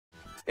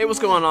Hey, what's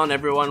going on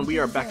everyone? We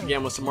are back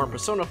again with some more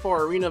Persona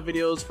 4 Arena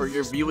videos for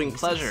your viewing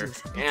pleasure.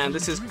 And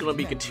this is going to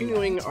be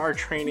continuing our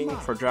training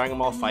for Dragon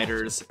Ball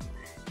Fighterz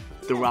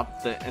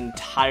throughout the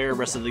entire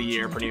rest of the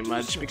year pretty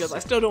much, because I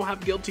still don't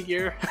have Guilty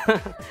Gear.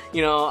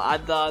 You know, I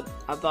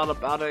thought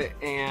about it,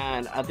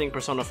 and I think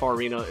Persona 4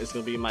 Arena is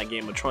going to be my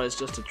game of choice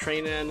just to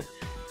train in.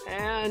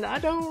 And I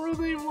don't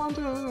really want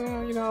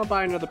to, you know,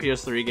 buy another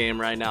PS3 game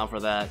right now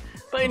for that.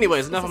 But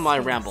anyways, enough of my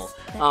ramble.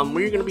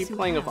 We're going to be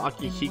playing with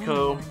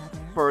Akihiko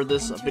for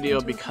this video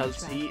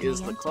because he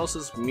is the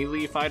closest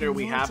melee fighter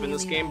we have in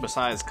this game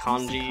besides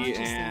Kanji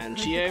and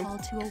Chie,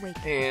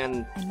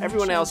 and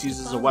everyone else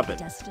uses a weapon.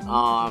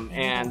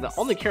 And the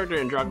only character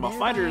in Dragon Ball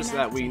Fighterz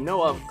that we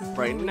know of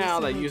right now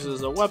that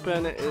uses a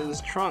weapon is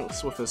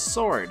Trunks with his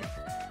sword.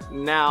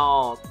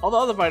 Now, all the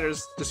other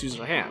fighters just use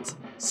their hands,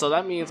 so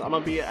that means I'm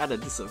gonna be at a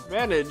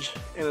disadvantage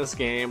in this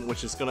game,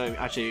 which is gonna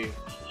actually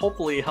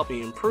hopefully help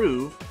me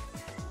improve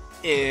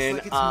in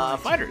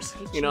Fighterz,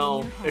 you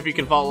know, if you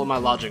can follow my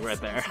logic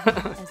right there.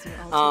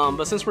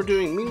 But since we're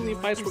doing melee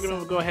fights, we're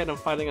gonna go ahead and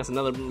fight against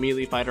another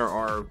melee fighter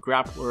or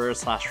grappler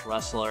slash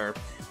wrestler,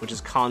 which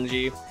is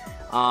Kanji.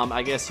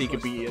 I guess he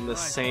could be in the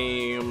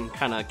same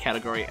kind of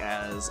category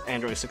as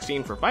Android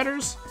 16 for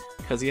Fighterz,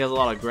 because he has a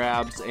lot of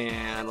grabs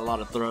and a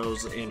lot of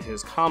throws in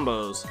his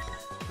combos.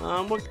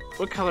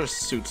 What color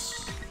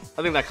suits?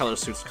 I think that color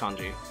suits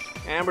Kanji.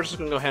 And we're just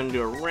gonna go ahead and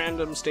do a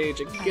random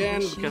stage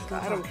again because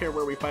I don't care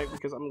where we fight,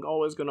 because I'm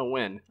always gonna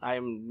win. I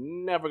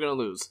am never gonna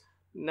lose.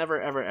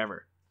 Never, ever,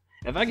 ever.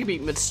 If I could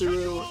beat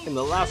Mitsuru in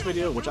the last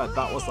video, which I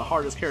thought was the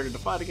hardest character to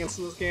fight against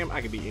in this game, I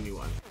could beat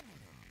anyone.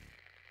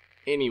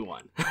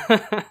 Anyone.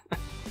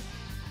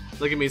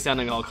 Look at me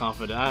sounding all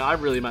confident. I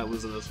really might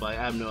lose in this fight.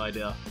 I have no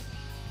idea.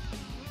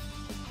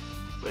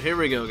 But here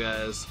we go,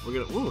 guys.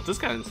 We're gonna. Ooh, this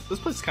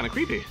place is kind of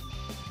creepy.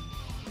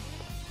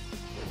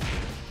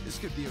 This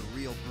could be a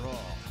real brawl.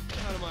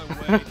 Out of my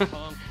way,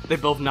 punk. They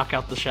both knock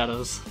out the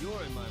shadows.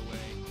 You're in my way.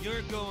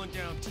 You're going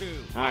down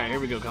too. Alright, here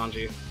we go,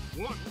 Kanji.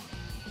 One.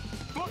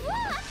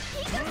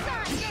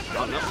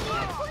 Oh no.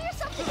 Pull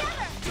yourself together.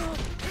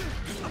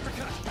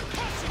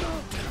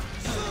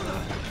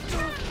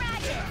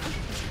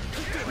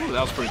 Ooh,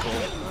 that was pretty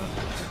cool.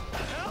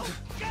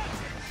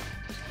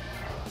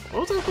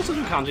 What was I supposed to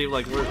do, Kanji?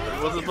 Like,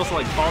 was it supposed to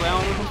like fall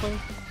down or something?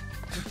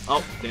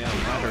 Oh, damn,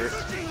 that hurt.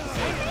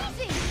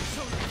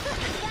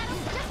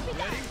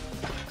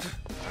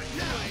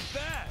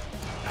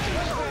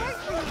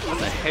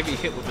 That's a heavy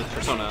hit with his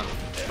persona,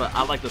 but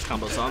I like this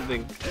combo, so I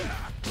think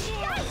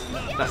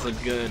that's a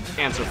good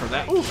answer for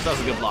that. Ooh, that was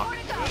a good block.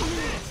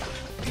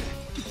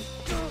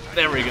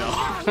 There we go.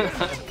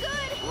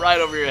 Right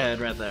over your head,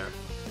 right there.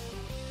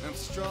 I'm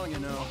strong, you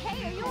know.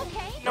 Hey, are you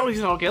okay? No, he's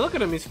not okay. Look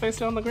at him. He's face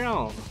down on the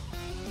ground.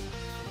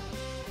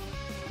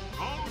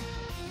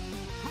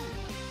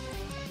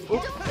 Ooh.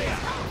 The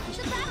battle's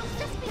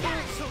just begun.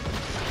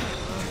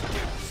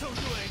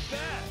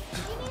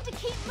 You need to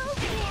keep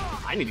moving.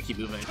 I need to keep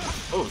moving.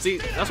 Oh, see,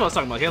 that's what I was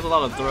talking about. He has a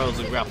lot of throws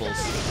and grapples.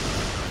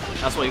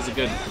 That's why he's a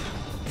good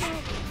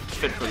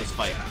fit for this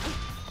fight.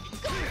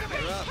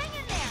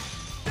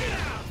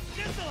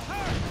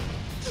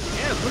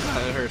 Yeah, look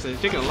at it hurts.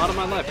 It's taking a lot of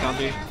my life,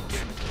 Kanji.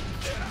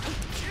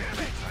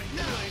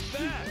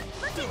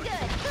 Looking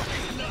good.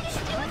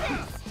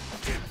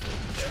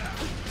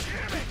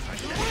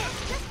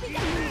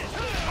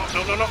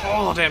 Oh, no.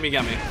 Oh, damn, he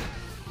got me.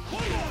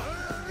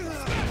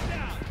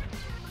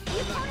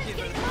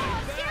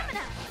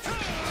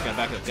 Gotta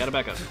back up, gotta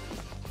back up.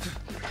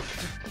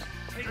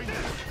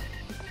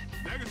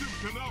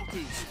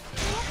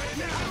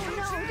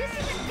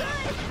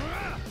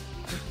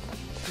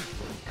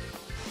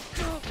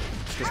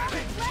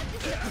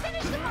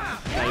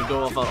 Now you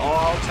go off an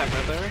all attack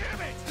right there.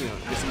 You know,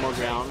 get some more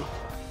ground.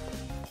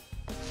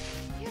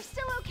 You're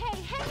still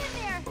okay. Hang in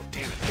there. Oh,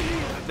 damn it.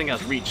 I think I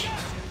was reach.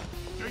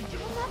 You'll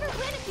never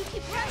win if you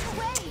keep running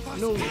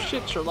away. No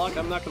shit, Sherlock.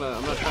 I'm not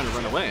trying to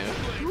run away.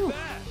 Whew.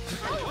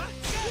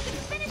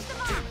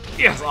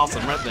 Yes,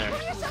 awesome, right there.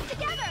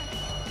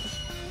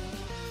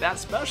 That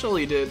special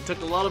he did took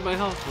a lot of my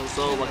health,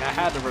 so like I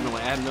had to run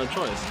away. I had no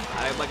choice.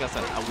 Like I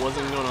said, I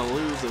wasn't gonna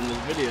lose in this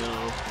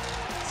video,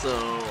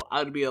 so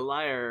I'd be a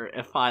liar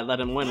if I let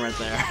him win right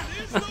there.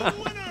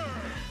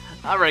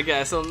 Alright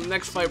guys, so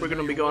next fight we're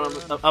gonna be going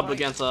up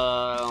against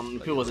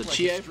who was it?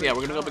 Chie? Yeah,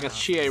 we're gonna go up against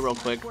Chie real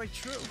quick,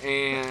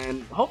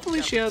 and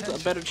hopefully she has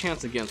a better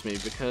chance against me,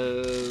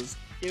 because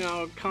you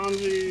know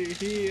Kanji,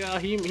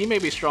 he may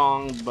be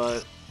strong,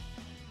 but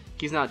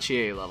he's not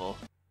Chie level.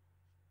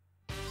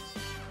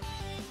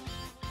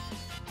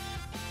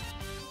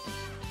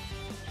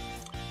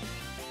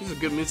 This is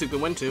good music to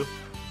win to.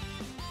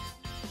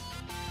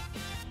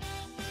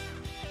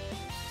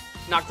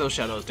 Knock those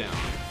shadows down.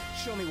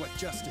 Show me what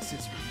justice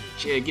is for you.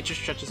 Chie, get your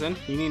stretches in.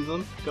 You need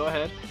them. Go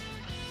ahead.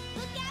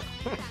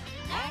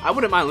 I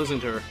wouldn't mind losing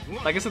to her.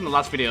 Like I said in the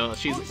last video,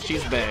 she's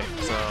bae,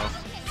 so.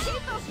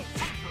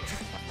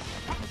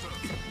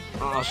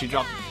 Oh, she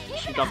dropped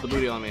the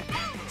booty on me.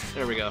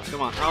 There we go.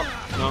 Come on. Oh,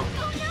 no.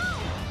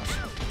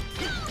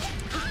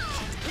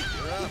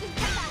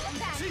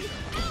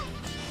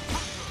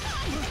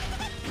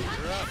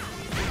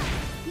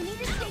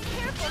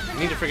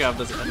 need to figure out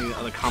if there's any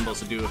other combos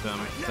to do with him,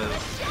 because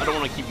I don't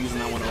want to keep using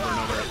that one over and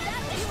over.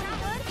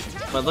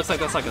 But it looks like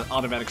that's like an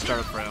automatic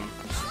start for him.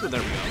 Ooh,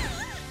 there we go.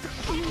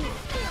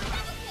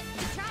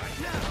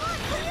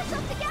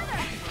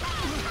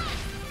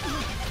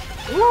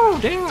 Woo,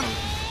 damn!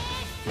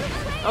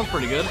 That was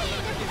pretty good.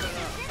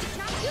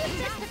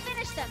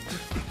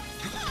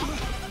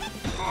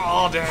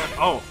 Oh, damn.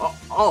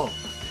 Oh.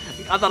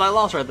 I thought I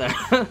lost right there.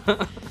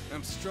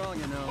 I'm strong,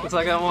 you know. Looks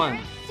like I won.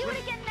 Do it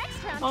again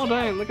next round. Oh,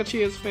 dang. Look at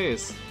Chie's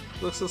face.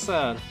 Looks so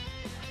sad.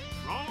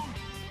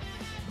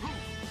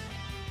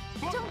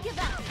 Don't give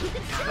up. You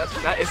can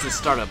still That is the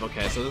startup,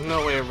 okay, so there's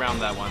no way around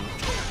that one.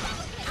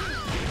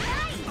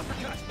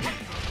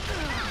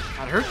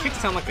 God, her kicks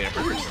sound like they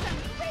hurt.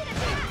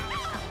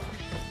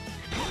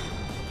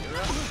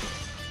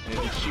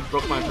 And she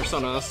broke my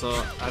persona,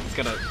 so I just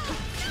gotta...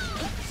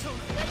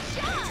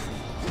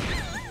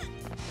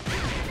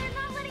 They're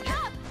not letting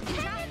up.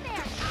 Hang in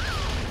there.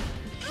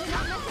 We're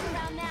not messing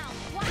around now.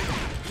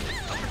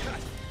 Watch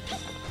out.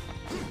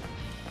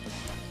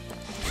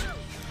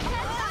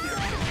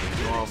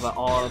 Oh, that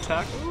all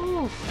attack.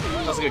 Ooh,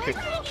 that's a good kick.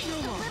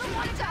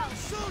 Watch out.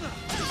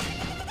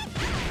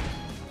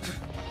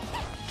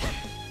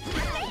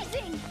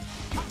 Amazing.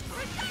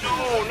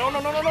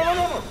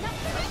 No.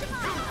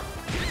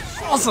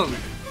 Awesome.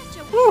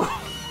 Woo,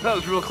 that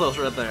was real close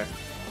right there.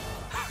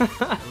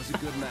 That was a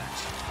good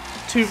match.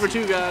 2 for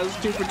 2, guys.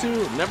 2 for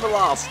 2. Never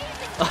lost.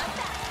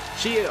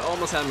 She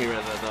almost had me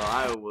right there, though.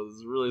 I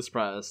was really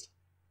surprised.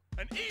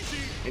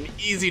 An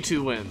easy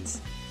 2 wins.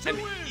 An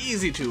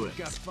easy 2 wins.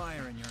 Got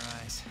fire in your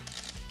eyes.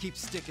 Keep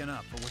sticking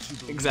up for what you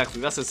believe.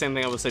 Exactly. That's the same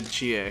thing I would say to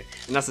Chie. And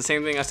that's the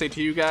same thing I say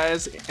to you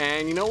guys.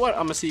 And you know what?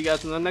 I'm going to see you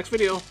guys in the next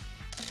video.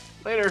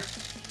 Later.